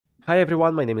Hi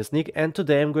everyone, my name is Nick and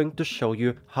today I'm going to show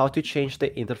you how to change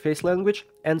the interface language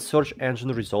and search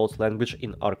engine results language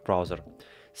in Arc browser.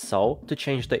 So, to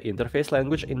change the interface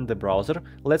language in the browser,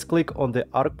 let's click on the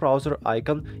Arc browser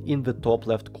icon in the top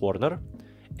left corner,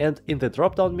 and in the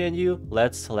drop-down menu,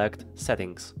 let's select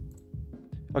Settings.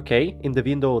 Okay, in the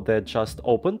window that just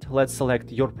opened, let's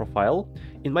select your profile.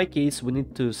 In my case, we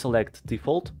need to select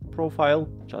Default Profile,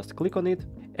 just click on it.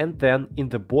 And then in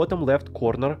the bottom left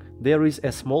corner, there is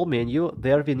a small menu.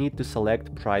 There we need to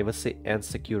select Privacy and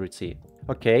Security.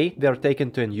 Okay, we are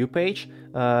taken to a new page.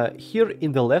 Here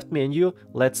in the left menu,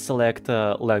 let's select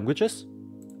Languages.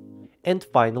 And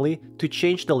finally, to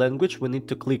change the language, we need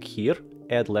to click here,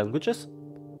 Add Languages.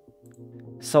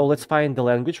 So let's find the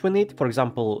language we need, for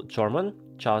example, German.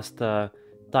 Just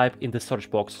type in the search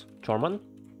box German.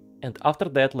 And after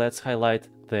that, let's highlight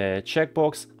the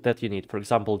checkbox that you need, for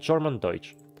example, German,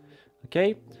 Deutsch.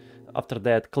 Okay, after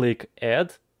that, click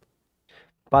Add.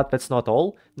 But that's not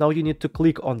all. Now you need to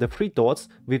click on the three dots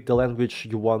with the language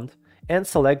you want and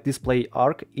select Display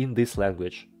Arc in this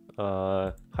language.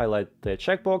 Highlight the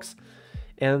checkbox.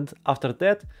 And after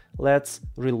that, let's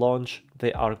relaunch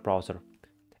the Arc browser.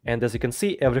 And as you can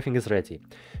see, everything is ready.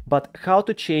 But how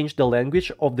to change the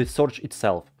language of the search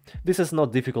itself? This is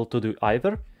not difficult to do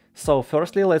either. So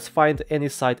firstly, let's find any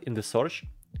site in the search.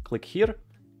 Click here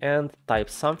and type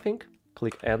something.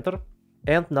 Click Enter.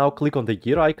 And now click on the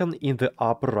gear icon in the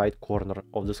upper right corner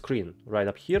of the screen, right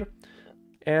up here.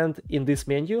 And in this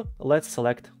menu, let's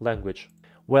select Language.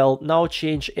 Well, now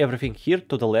change everything here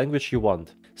to the language you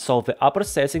want. So the upper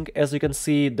setting, as you can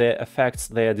see, affects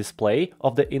the display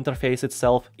of the interface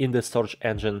itself in the search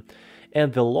engine,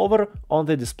 and the lower on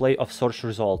the display of search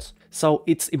results. So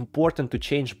it's important to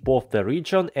change both the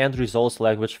region and results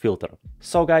language filter.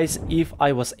 So guys, if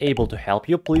I was able to help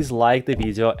you, please like the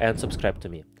video and subscribe to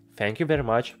me. Thank you very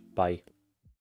much. Bye.